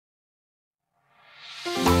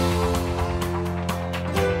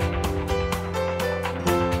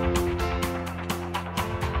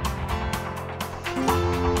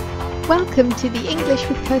Welcome to the English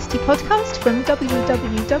with Kirsty podcast from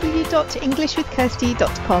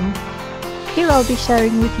www.englishwithkirsty.com. Here I'll be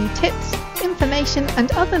sharing with you tips, information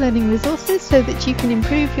and other learning resources so that you can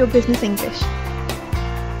improve your business English.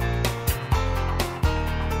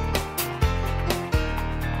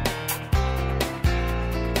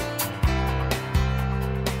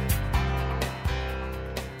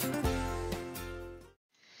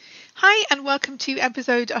 Hi and welcome to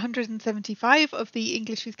episode 175 of the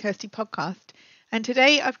English with Kirsty podcast. And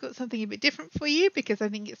today I've got something a bit different for you because I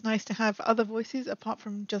think it's nice to have other voices apart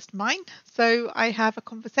from just mine. So I have a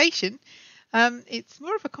conversation. It's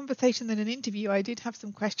more of a conversation than an interview. I did have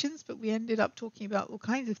some questions, but we ended up talking about all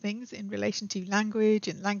kinds of things in relation to language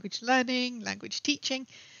and language learning, language teaching,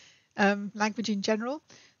 language in general.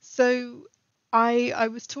 So I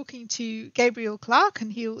was talking to Gabriel Clark,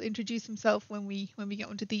 and he'll introduce himself when we get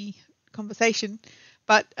onto the conversation.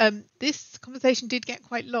 But this conversation did get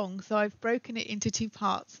quite long, so I've broken it into two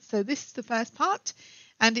parts. So this is the first part,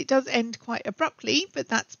 and it does end quite abruptly, but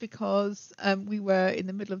that's because we were in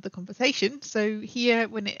the middle of the conversation. So here,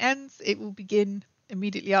 when it ends, it will begin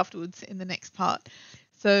immediately afterwards in the next part.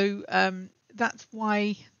 So that's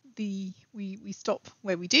why we stop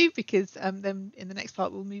where we do, because then in the next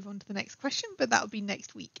part we'll move on to the next question, but that'll be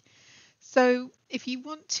next week. So if you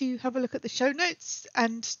want to have a look at the show notes,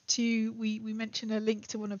 and we mention a link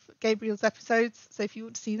to one of Gabriel's episodes. So if you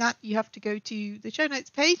want to see that, you have to go to the show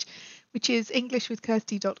notes page, which is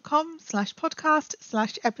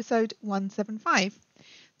englishwithkirsty.com/podcast/episode 175.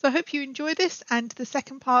 So I hope you enjoy this, and the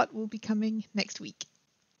second part will be coming next week.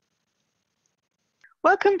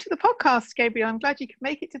 Welcome to the podcast, Gabriel. I'm glad you could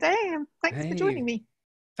make it today, and thanks for joining me.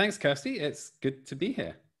 Thanks, Kirsty. It's good to be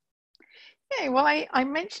here. Yeah, well, I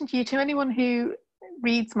mentioned you to anyone who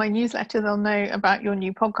reads my newsletter. They'll know about your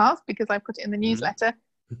new podcast because I put it in the newsletter.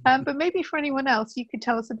 But maybe for anyone else, you could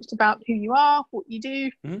tell us a bit about who you are, what you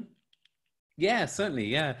do. Yeah, certainly.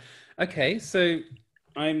 Yeah. Okay, so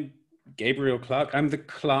I'm Gabriel Clark. I'm the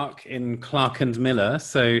Clark in Clark and Miller.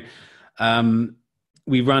 So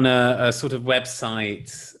we run a sort of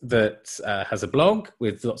website that has a blog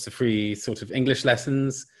with lots of free sort of English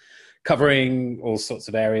lessons, covering all sorts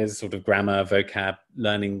of areas, sort of grammar, vocab,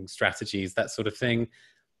 learning strategies, that sort of thing.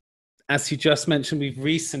 As you just mentioned, we've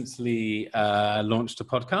recently launched a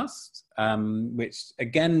podcast, which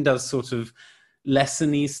again does sort of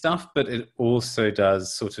lesson-y stuff, but it also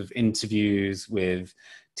does sort of interviews with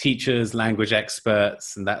teachers, language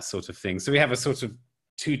experts, and that sort of thing. So we have a sort of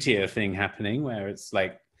two-tier thing happening where it's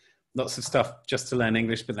like lots of stuff just to learn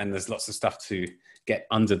English, but then there's lots of stuff to get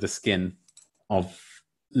under the skin of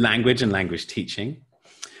language and language teaching.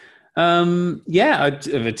 I'm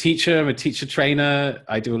a teacher. I'm a teacher trainer.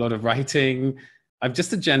 I do a lot of writing. I'm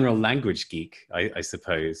just a general language geek, I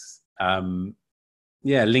suppose.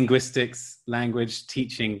 Linguistics, language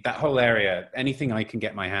teaching, that whole area, anything I can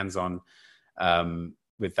get my hands on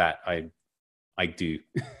with that, I do.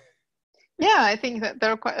 Yeah, I think that there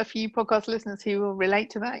are quite a few podcast listeners who will relate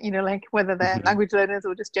to that, like whether they're language learners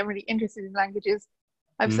or just generally interested in languages.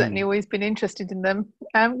 I've certainly always been interested in them.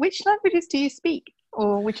 Which languages do you speak,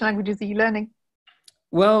 or which languages are you learning?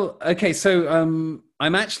 Well, okay, so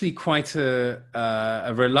I'm actually quite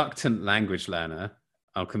a reluctant language learner,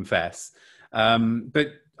 I'll confess.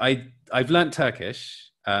 But I've learnt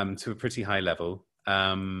Turkish to a pretty high level.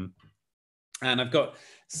 And I've got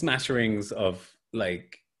smatterings of a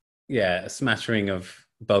smattering of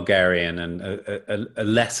Bulgarian and a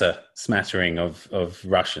lesser smattering of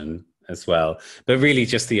Russian as well, but really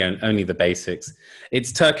just only the basics.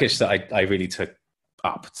 It's Turkish that I really took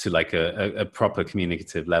up to like a proper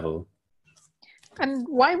communicative level. And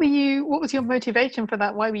what was your motivation for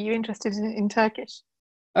that? Why were you interested in Turkish?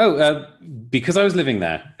 Because I was living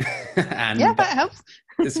there. And yeah, that helps.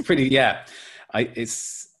 It's pretty,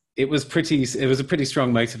 it was a pretty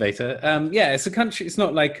strong motivator. It's a country. It's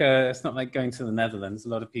not like going to the Netherlands. A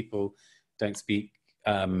lot of people don't speak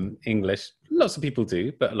English. Lots of people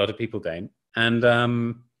do, but a lot of people don't. And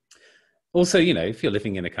also, if you're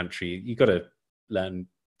living in a country, you got to learn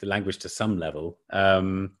the language to some level.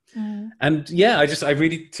 And I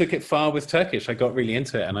really took it far with Turkish. I got really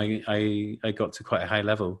into it, and I got to quite a high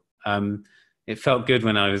level. It felt good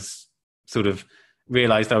when I was sort of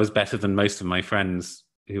realized I was better than most of my friends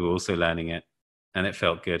who were also learning it, and it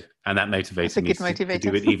felt good, and that motivated me to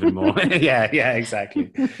do it even more. yeah,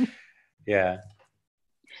 exactly. Yeah.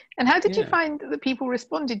 And how did you find that people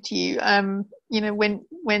responded to you?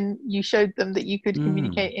 When you showed them that you could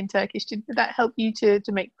communicate in Turkish, did that help you to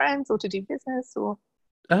make friends or to do business? Or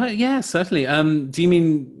yeah, certainly. Do you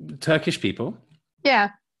mean Turkish people?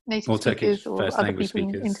 Yeah, native or speakers Turkish or first other language people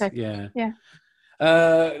speakers? in Turkey. Yeah.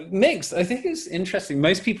 Mixed. I think it's interesting.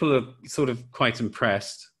 Most people are sort of quite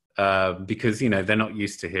impressed because they're not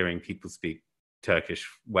used to hearing people speak Turkish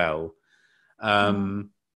well.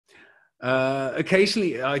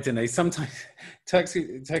 Occasionally, I don't know. Sometimes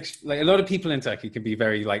Turkish, like a lot of people in Turkey, can be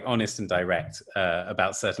very like honest and direct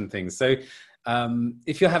about certain things. So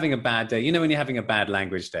if you're having a bad day, when you're having a bad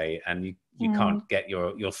language day and you can't get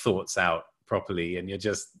your thoughts out properly, and you're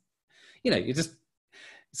just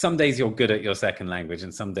some days you're good at your second language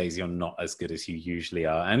and some days you're not as good as you usually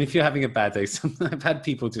are. And if you're having a bad day, I've had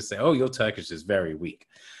people just say, oh, your Turkish is very weak.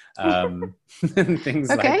 And things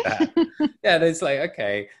like that. Yeah, it's like,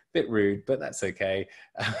 okay, bit rude, but that's okay.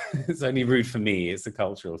 It's only rude for me. It's a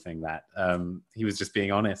cultural thing that he was just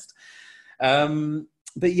being honest. But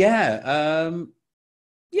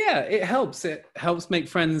it helps. It helps make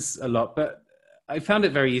friends a lot, but I found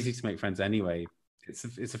it very easy to make friends anyway. It's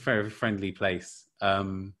a very friendly place.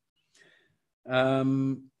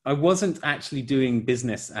 I wasn't actually doing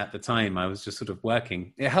business at the time. I was just sort of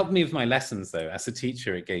working. It helped me with my lessons, though. As a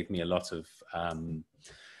teacher, it gave me a lot of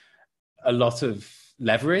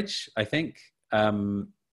leverage, I think.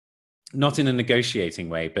 Not in a negotiating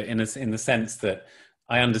way, but in the sense that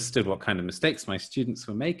I understood what kind of mistakes my students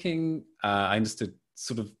were making. I understood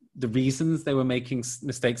sort of the reasons they were making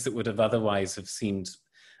mistakes that would have otherwise have seemed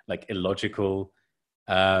like illogical.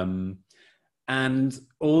 And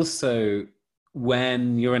also,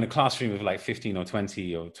 when you're in a classroom of like 15 or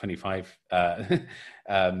 20 or 25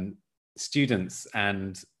 students,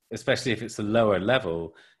 and especially if it's a lower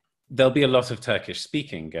level, there'll be a lot of Turkish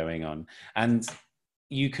speaking going on. And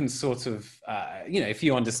you can sort of, if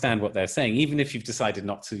you understand what they're saying, even if you've decided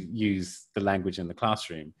not to use the language in the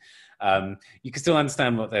classroom, you can still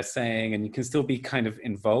understand what they're saying and you can still be kind of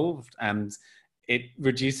involved, and it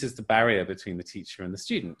reduces the barrier between the teacher and the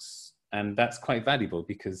students. And that's quite valuable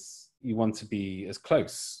because you want to be as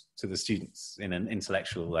close to the students in an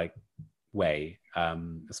intellectual way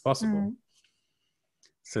as possible.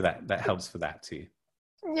 So that helps for that too.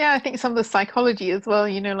 Yeah, I think some of the psychology as well,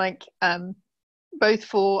 both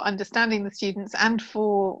for understanding the students and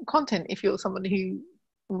for content. If you're someone who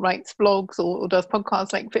writes blogs or does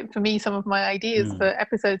podcasts, like for me, some of my ideas for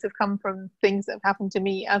episodes have come from things that have happened to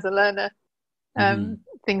me as a learner.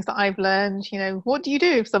 Things that I've learned, what do you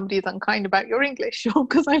do if somebody is unkind about your English? Or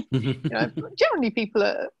because generally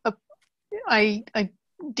people I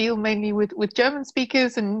deal mainly with German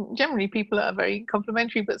speakers, and generally people are very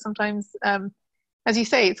complimentary, but sometimes, as you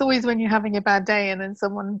say, it's always when you're having a bad day and then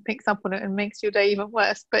someone picks up on it and makes your day even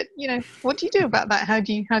worse. But what do you do about that? How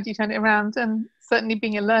do you turn it around? And certainly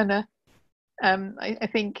being a learner, I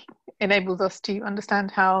think enables us to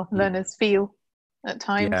understand how learners feel at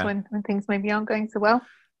times when things maybe aren't going so well.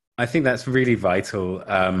 I think that's really vital.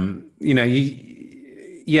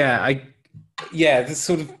 This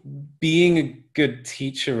sort of being a good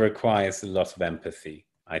teacher requires a lot of empathy,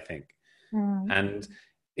 I think. And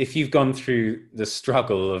if you've gone through the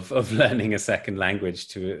struggle of learning a second language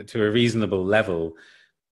to a reasonable level,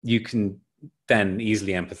 you can then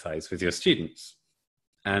easily empathize with your students.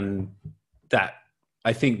 And that,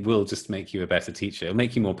 I think, will just make you a better teacher. It'll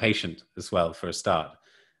make you more patient as well, for a start.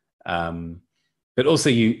 But also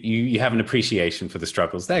you have an appreciation for the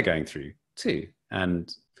struggles they're going through too.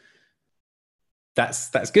 And that's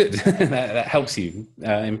good. that helps you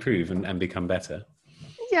improve and become better.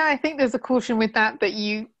 Yeah, I think there's a caution with that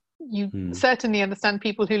you certainly understand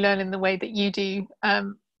people who learn in the way that you do.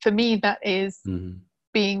 For me, that is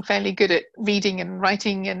being fairly good at reading and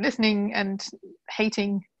writing and listening and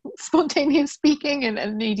hating spontaneous speaking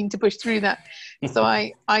and needing to push through that. So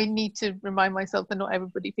I need to remind myself that not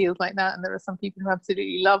everybody feels like that, and there are some people who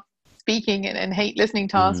absolutely love speaking and hate listening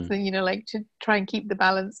tasks, and to try and keep the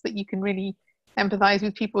balance that you can really empathize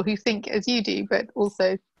with people who think as you do, but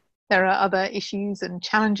also there are other issues and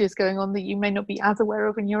challenges going on that you may not be as aware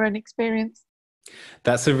of in your own experience.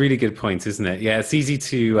 That's a really good point, isn't it? Yeah, it's easy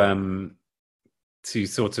to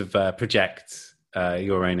sort of project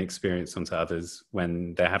your own experience onto others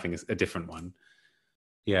when they're having a different one.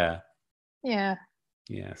 Yeah.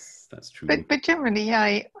 Yes, that's true. But generally,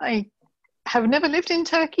 I have never lived in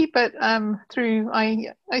Turkey, but I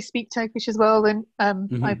speak Turkish as well, and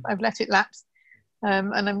I've let it lapse,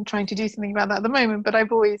 and I'm trying to do something about that at the moment. But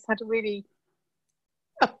I've always had a really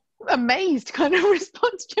amazed kind of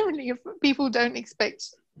response generally. If people don't expect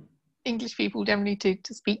English people generally to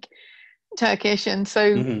speak Turkish, and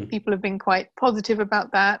so people have been quite positive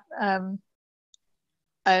about that.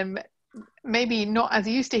 Maybe not as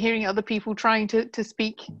used to hearing other people trying to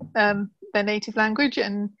speak their native language.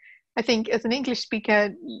 And I think as an English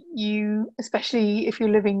speaker, you, especially if you're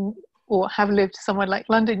living or have lived somewhere like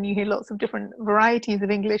London, you hear lots of different varieties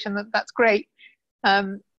of English, and that's great.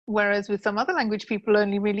 Whereas with some other language, people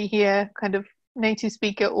only really hear kind of native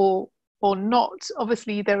speaker or not.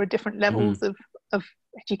 Obviously, there are different levels of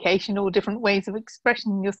education or different ways of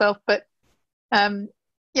expressing yourself. But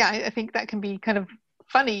yeah, I think that can be kind of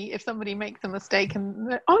funny if somebody makes a mistake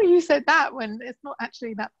and, oh, you said that, when it's not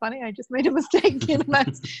actually that funny. I just made a mistake. You know,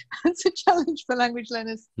 that's a challenge for language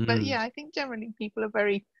learners. But yeah, I think generally people are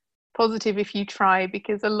very positive if you try,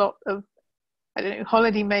 because a lot of, I don't know,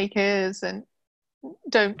 holiday makers and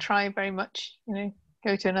don't try very much, you know,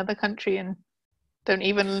 go to another country and don't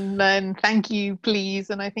even learn thank you, please.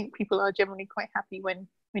 And I think people are generally quite happy when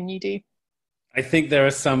you do. I think there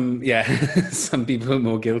are some, some people who are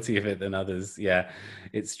more guilty of it than others. Yeah,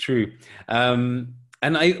 it's true. And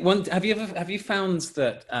have you found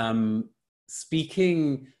that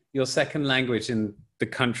speaking your second language in the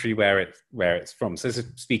country where it's from, so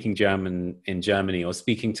speaking German in Germany or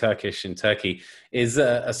speaking Turkish in Turkey, is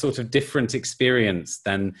a sort of different experience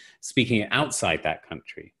than speaking it outside that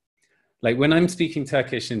country? Like when I'm speaking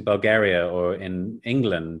Turkish in Bulgaria or in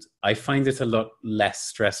England, I find it a lot less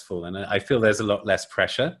stressful, and I feel there's a lot less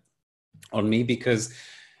pressure on me because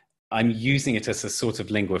I'm using it as a sort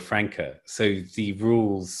of lingua franca. So the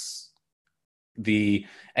rules, the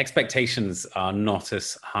expectations are not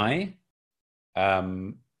as high.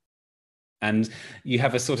 And you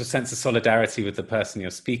have a sort of sense of solidarity with the person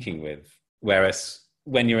you're speaking with. Whereas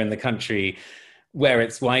when you're in the country where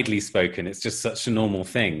it's widely spoken, it's just such a normal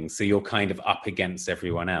thing. So you're kind of up against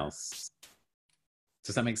everyone else.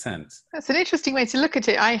 Does that make sense? That's an interesting way to look at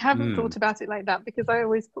it. I haven't thought about it like that, because I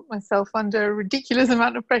always put myself under a ridiculous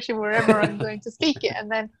amount of pressure wherever I'm going to speak it.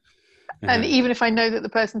 And then, and even if I know that the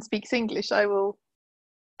person speaks English, I will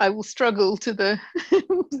struggle to the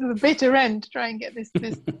to the bitter end to try and get this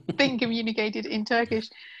thing communicated in Turkish,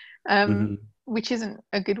 which isn't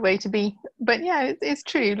a good way to be. But yeah, it's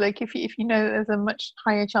true. Like if you know there's a much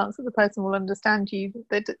higher chance that the person will understand you,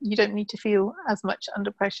 that you don't need to feel as much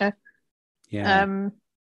under pressure. Yeah.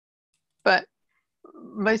 But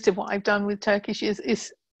most of what I've done with Turkish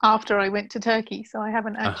is after I went to Turkey, so I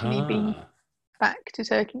haven't actually been back to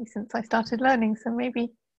Turkey since I started learning. So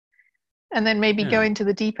maybe go into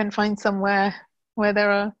the deep and find somewhere where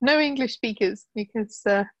there are no English speakers, because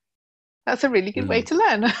that's a really good way to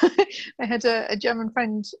learn. I had a German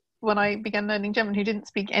friend when I began learning German who didn't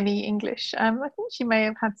speak any English. I think she may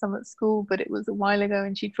have had some at school, but it was a while ago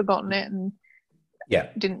and she'd forgotten it and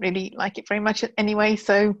didn't really like it very much anyway.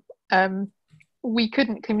 So we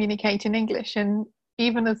couldn't communicate in English. And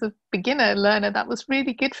even as a beginner learner, that was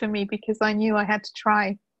really good for me, because I knew I had to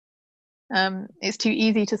try. It's too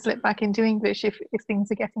easy to slip back into English if things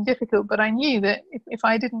are getting difficult. But I knew that if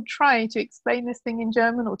I didn't try to explain this thing in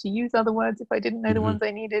German or to use other words, if I didn't know the ones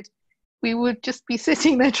I needed, we would just be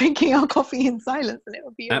sitting there drinking our coffee in silence, and it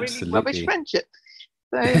would be a really rubbish friendship.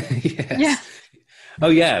 So, yeah. Oh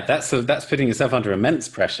yeah, that's putting yourself under immense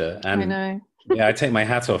pressure. And I know. Yeah, I take my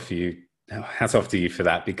hat off to you for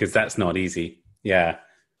that, because that's not easy. Yeah,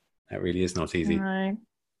 that really is not easy. No,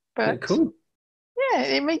 but cool. Yeah,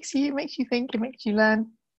 it makes you think, it makes you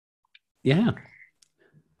learn. Yeah.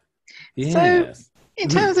 Yes. So in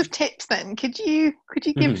terms of tips then, could you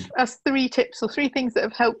give us 3 tips or 3 things that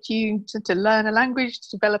have helped you to learn a language,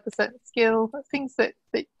 to develop a certain skill, things that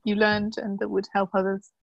you learned and that would help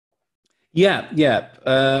others? Yeah.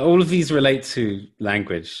 All of these relate to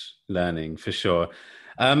language learning for sure.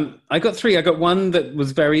 I got 3. I got one that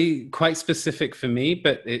was quite specific for me,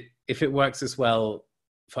 but if it works as well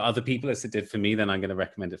for other people as it did for me, then I'm going to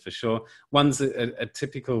recommend it for sure. One's a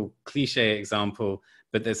typical cliche example,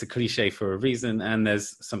 but there's a cliche for a reason, and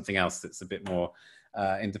there's something else that's a bit more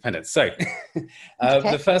independent. So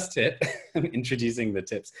the first tip, I'm introducing the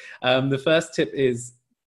tips. The first tip is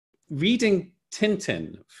reading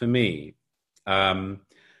Tintin for me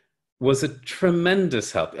was a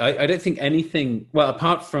tremendous help. I don't think anything, well,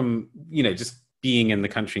 apart from, just being in the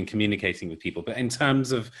country and communicating with people, but in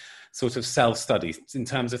terms of sort of self-study, in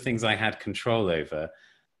terms of things I had control over,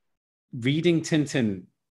 reading Tintin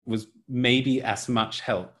was maybe as much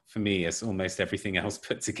help for me as almost everything else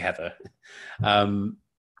put together.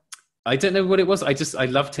 I don't know what it was. I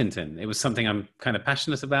love Tintin. It was something I'm kind of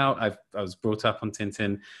passionate about. I was brought up on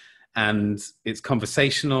Tintin, and it's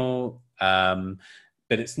conversational,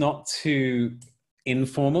 but it's not too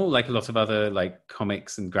informal like a lot of other like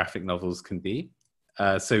comics and graphic novels can be.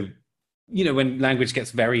 So when language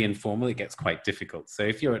gets very informal, it gets quite difficult. So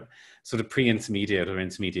if you're at sort of pre-intermediate or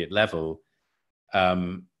intermediate level,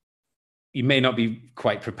 you may not be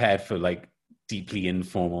quite prepared for like deeply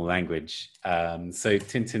informal language. So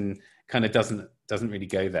Tintin kind of doesn't really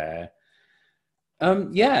go there.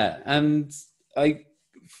 Yeah, and I,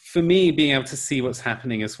 for me, being able to see what's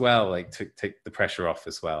happening as well, like to take the pressure off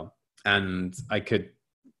as well, and I could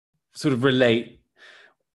sort of relate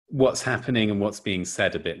what's happening and what's being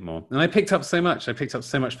said a bit more. And I picked up so much. I picked up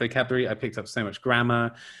so much vocabulary. I picked up so much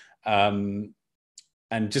grammar, and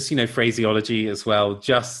just phraseology as well.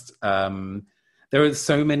 Just there are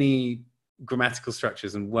so many grammatical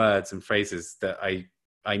structures and words and phrases that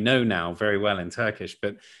I know now very well in Turkish,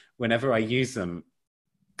 but whenever I use them,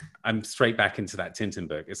 I'm straight back into that Tintin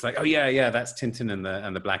book. It's like, oh yeah, that's Tintin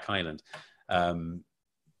and the Black Island.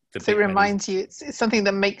 So it reminds you, it's something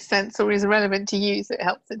that makes sense or is relevant to you, so it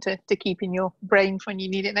helps it to keep in your brain for when you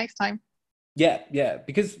need it next time. Yeah,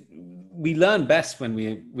 because we learn best when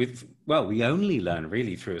we only learn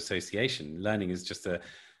really through association. Learning is just a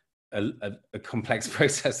complex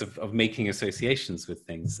process of making associations with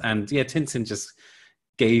things. And yeah, Tintin just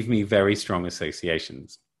gave me very strong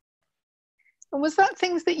associations. And was that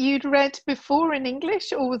things that you'd read before in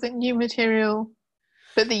English, or was it new material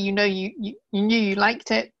but that you knew you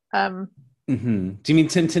liked it? Mm-hmm. Do you mean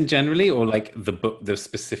Tintin generally, or like the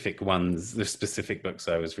specific books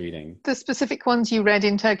I was reading? The specific ones you read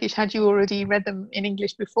in Turkish, had you already read them in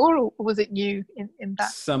English before, or was it new in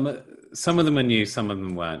that? Some of them were new, some of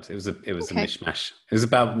them weren't. It was a mishmash. It was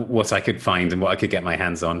about what I could find and what I could get my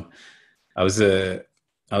hands on. It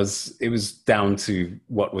was down to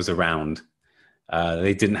what was around.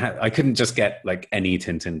 I couldn't just get like any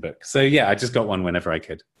Tintin book. So yeah, I just got one whenever I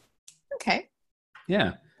could. Okay.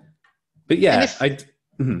 Yeah. But yeah, I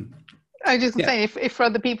was just saying, if for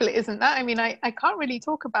other people it isn't that. I mean, I can't really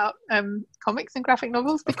talk about comics and graphic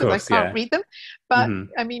novels because I can't read them. But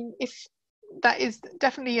I mean, if that is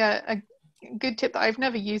definitely a good tip that I've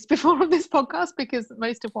never used before on this podcast, because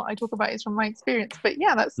most of what I talk about is from my experience. But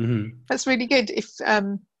yeah, that's really good.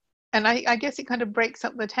 And I guess it kind of breaks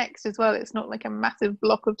up the text as well. It's not like a massive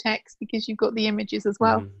block of text because you've got the images as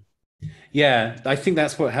well. Yeah, I think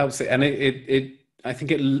that's what helps it. And I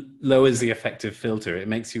think it lowers the affective filter. It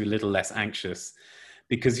makes you a little less anxious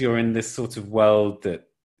because you're in this sort of world that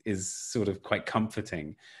is sort of quite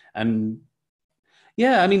comforting. And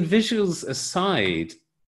yeah, I mean, visuals aside,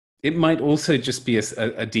 it might also just be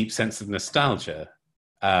a deep sense of nostalgia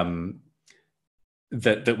that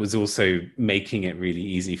was also making it really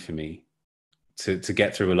easy for me to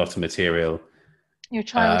get through a lot of material. Your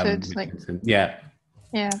childhood, yeah.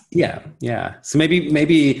 So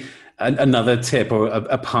maybe another tip, or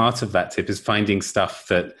a part of that tip, is finding stuff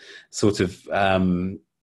that sort of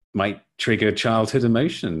might trigger childhood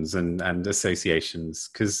emotions and associations,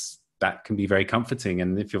 because that can be very comforting.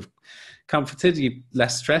 And if you're comforted, you're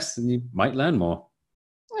less stressed and you might learn more.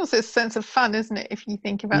 Also a sense of fun, isn't it? If you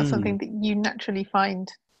think about something that you naturally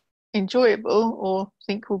find enjoyable or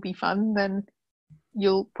think will be fun, then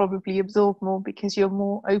you'll probably absorb more because you're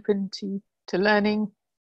more open to learning,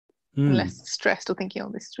 less stressed or thinking, oh,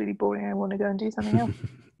 this is really boring, I want to go and do something else.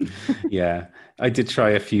 Yeah, I did try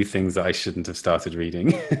a few things that I shouldn't have started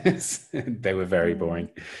reading. They were very boring.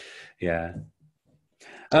 Yeah.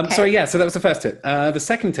 Sorry, yeah, so that was the first tip. The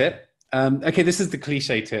second tip, okay, this is the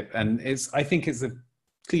cliche tip, and I think it's a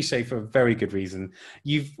cliche for a very good reason.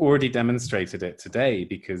 You've already demonstrated it today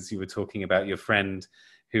because you were talking about your friend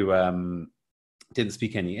who didn't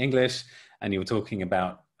speak any English, and you were talking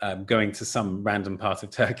about going to some random part of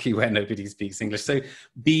Turkey where nobody speaks English. So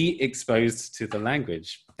be exposed to the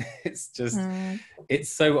language. It's just, it's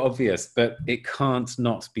so obvious, but it can't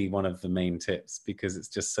not be one of the main tips because it's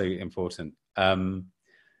just so important. And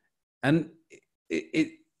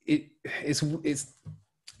it's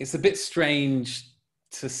a bit strange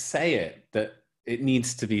to say it, that it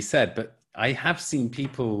needs to be said, but I have seen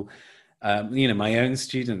people, my own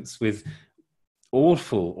students, with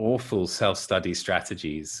awful self-study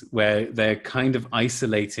strategies where they're kind of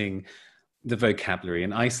isolating the vocabulary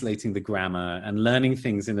and isolating the grammar and learning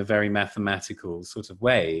things in a very mathematical sort of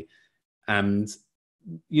way, and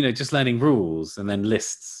just learning rules and then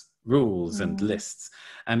rules and lists,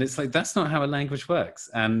 and it's like, that's not how a language works,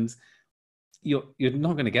 and you're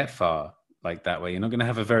not going to get far like that way. You're not going to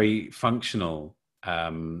have a very functional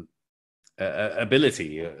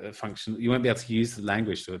ability, function. You won't be able to use the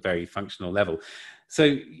language to a very functional level.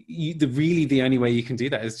 So the only way you can do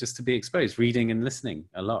that is just to be exposed, reading and listening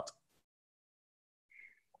a lot.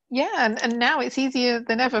 Yeah, and now it's easier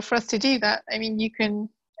than ever for us to do that. I mean, you can,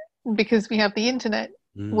 because we have the internet,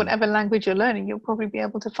 whatever language you're learning, you'll probably be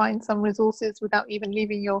able to find some resources without even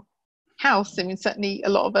leaving your house. I mean, certainly a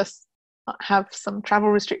lot of us have some travel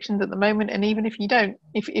restrictions at the moment, and even if you don't,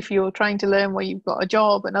 if you're trying to learn where you've got a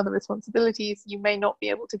job and other responsibilities, you may not be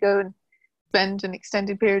able to go and spend an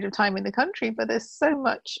extended period of time in the country, but there's so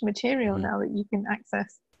much material now that you can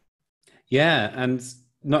access. Yeah, and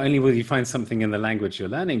not only will you find something in the language you're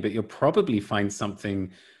learning, but you'll probably find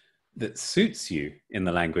something that suits you in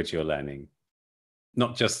the language you're learning,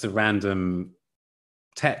 not just a random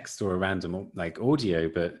text or a random like audio,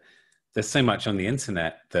 but there's so much on the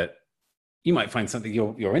internet that you might find something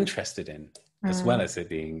you're interested in, as well as it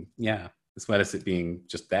being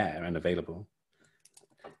just there and available.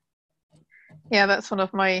 Yeah, that's one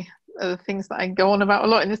of my things that I go on about a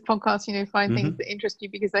lot in this podcast. Find things that interest you,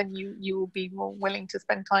 because then you will be more willing to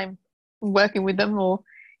spend time working with them. Or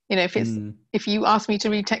if you ask me to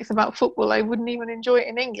read text about football, I wouldn't even enjoy it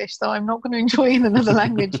in English, so I'm not going to enjoy it in another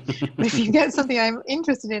language. But if you get something I'm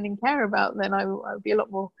interested in and care about, then I'll be a lot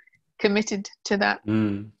more committed to that.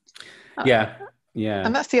 Yeah.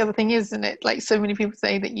 And that's the other thing, isn't it? Like, so many people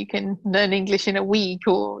say that you can learn English in a week,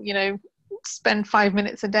 or spend 5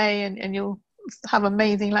 minutes a day and you'll have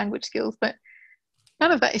amazing language skills, but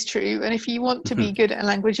none of that is true. And if you want to be good at a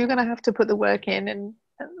language, you're going to have to put the work in, and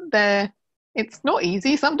it's not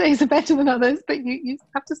easy. Some days are better than others, but you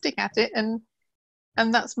have to stick at it, and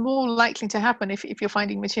that's more likely to happen if you're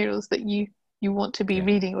finding materials that you want to be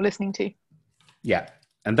reading or listening to. Yeah,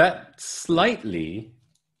 and that slightly,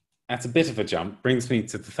 at a bit of a jump, brings me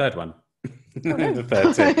to the third one. Oh, no. The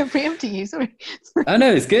third tip. I'm preempting you, sorry. Oh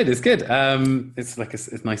no, it's good. It's like a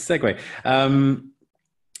nice segue.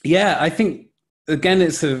 I think again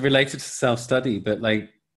it's related to self-study, but my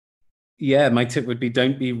tip would be,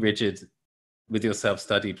 don't be rigid with your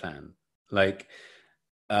self-study plan.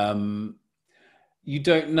 You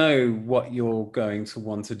don't know what you're going to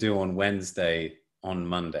want to do on Wednesday, on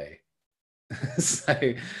Monday. So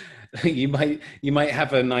you might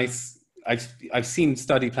have a nice, I've seen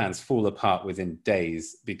study plans fall apart within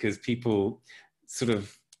days because people sort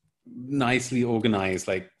of nicely organize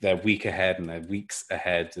their week ahead and their weeks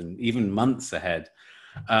ahead and even months ahead.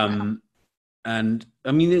 And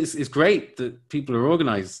I mean, it's great that people are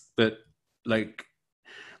organized, but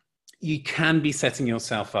you can be setting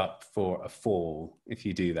yourself up for a fall if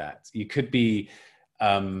you do that. You could be,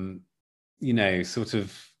 sort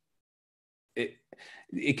of,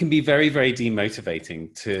 it can be very, very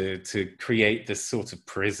demotivating to create this sort of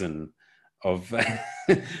prison of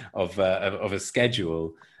of a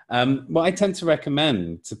schedule. What I tend to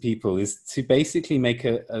recommend to people is to basically make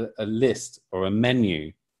a list or a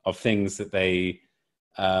menu of things that they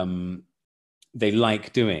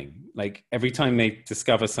like doing. Like every time they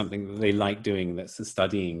discover something that they like doing that's a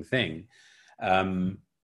studying thing,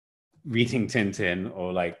 reading Tintin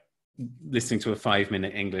or listening to a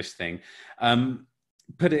 5-minute English thing,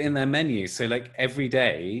 put it in their menu. So every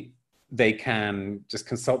day they can just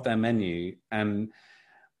consult their menu, and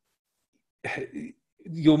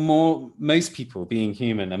most people, being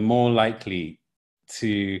human, are more likely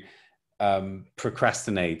to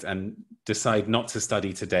procrastinate and decide not to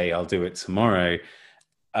study today, I'll do it tomorrow,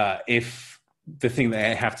 if the thing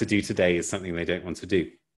they have to do today is something they don't want to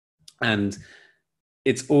do. And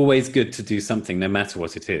it's always good to do something, no matter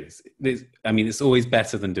what it is. It's always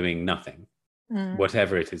better than doing nothing.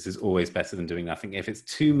 Whatever it is always better than doing nothing. If it's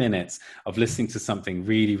 2 minutes of listening to something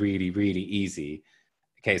really, really, really easy,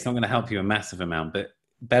 okay, it's not going to help you a massive amount, but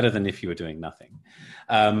better than if you were doing nothing.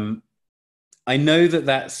 I know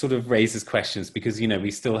that sort of raises questions because,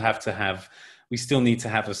 we still need to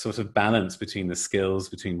have a sort of balance between the skills,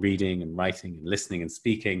 between reading and writing and listening and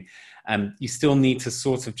speaking. And you still need to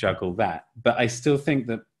sort of juggle that. But I still think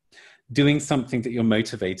that doing something that you're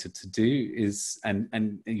motivated to do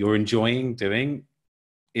and you're enjoying doing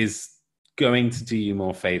is going to do you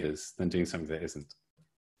more favors than doing something that isn't.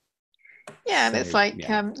 Yeah, and it's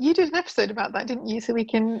you did an episode about that, didn't you? So we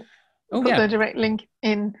can put the direct link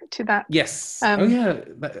in to that. Yes.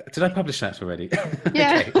 Did I publish that already?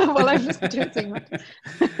 Yeah. Well, I've listened to it too much.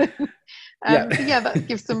 That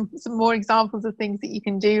gives some more examples of things that you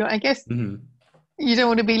can do. I guess you don't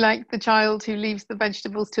want to be like the child who leaves the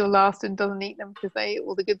vegetables till last and doesn't eat them because they ate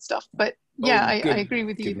all the good stuff. But I agree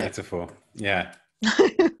with you. Good metaphor. Yeah.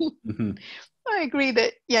 I agree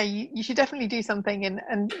that you should definitely do something,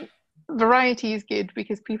 and variety is good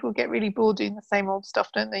because people get really bored doing the same old stuff,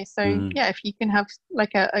 don't they? So if you can have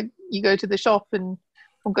you go to the shop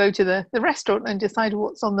or go to the restaurant and decide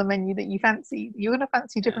what's on the menu that you fancy, you're going to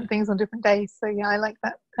fancy different things on different days. So I like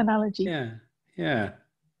that analogy. And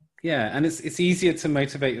it's easier to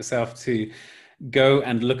motivate yourself to go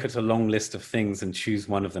and look at a long list of things and choose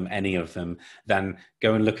one of them, any of them, than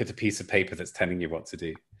go and look at a piece of paper that's telling you what to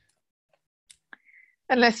do.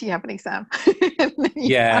 Unless you have an exam.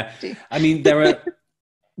 Yeah. I mean, there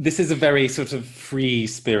this is a very sort of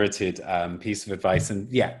free-spirited piece of advice.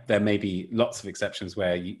 And yeah, there may be lots of exceptions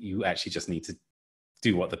where you actually just need to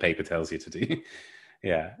do what the paper tells you to do.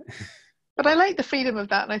 Yeah. But I like the freedom of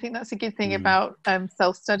that. And I think that's a good thing about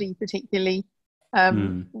self-study, particularly,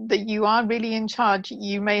 that you are really in charge.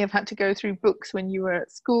 You may have had to go through books when you were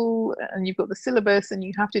at school and you've got the syllabus and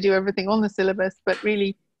you have to do everything on the syllabus, but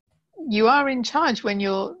really you are in charge when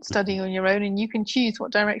you're studying on your own, and you can choose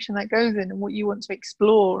what direction that goes in and what you want to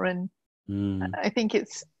explore. And I think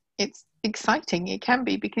it's exciting. It can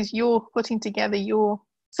be, because you're putting together your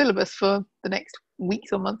syllabus for the next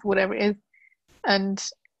weeks or month, whatever it is. And,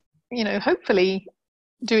 you know, hopefully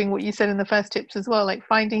doing what you said in the first tips as well, like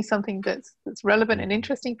finding something that's relevant and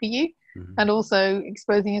interesting for you, and also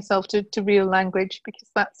exposing yourself to real language, because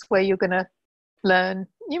that's where you're going to learn.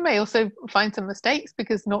 You may also find some mistakes,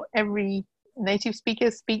 because not every native speaker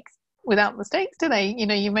speaks without mistakes, do they? You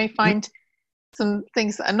know, you may find some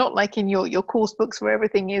things that are not like in your course books where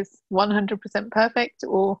everything is 100% perfect,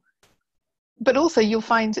 but also you'll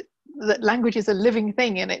find that language is a living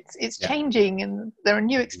thing, and it's changing, and there are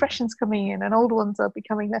new expressions coming in, and old ones are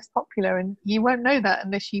becoming less popular, and you won't know that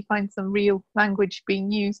unless you find some real language being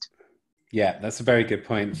used. Yeah, that's a very good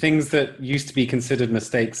point. Things that used to be considered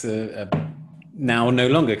mistakes are now no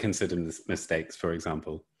longer considered mistakes, for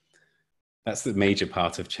example. That's the major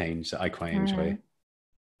part of change that I quite enjoy.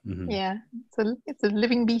 Yeah, it's a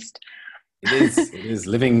living beast. It is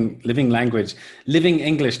living language.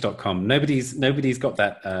 Livingenglish.com. Nobody's got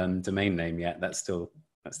that domain name yet. That's still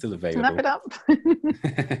available. Snap it up.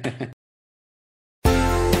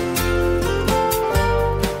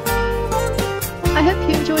 I hope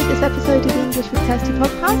you enjoyed this episode of the English with Kirsty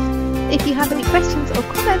podcast. If you have any questions or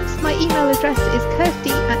comments, my email address is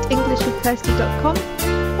kirsty@englishwithkirsty.com,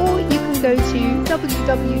 or you can go to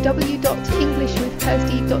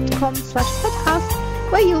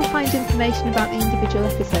www.englishwithkirsty.com/podcast, where you'll find information about the individual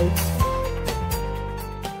episodes.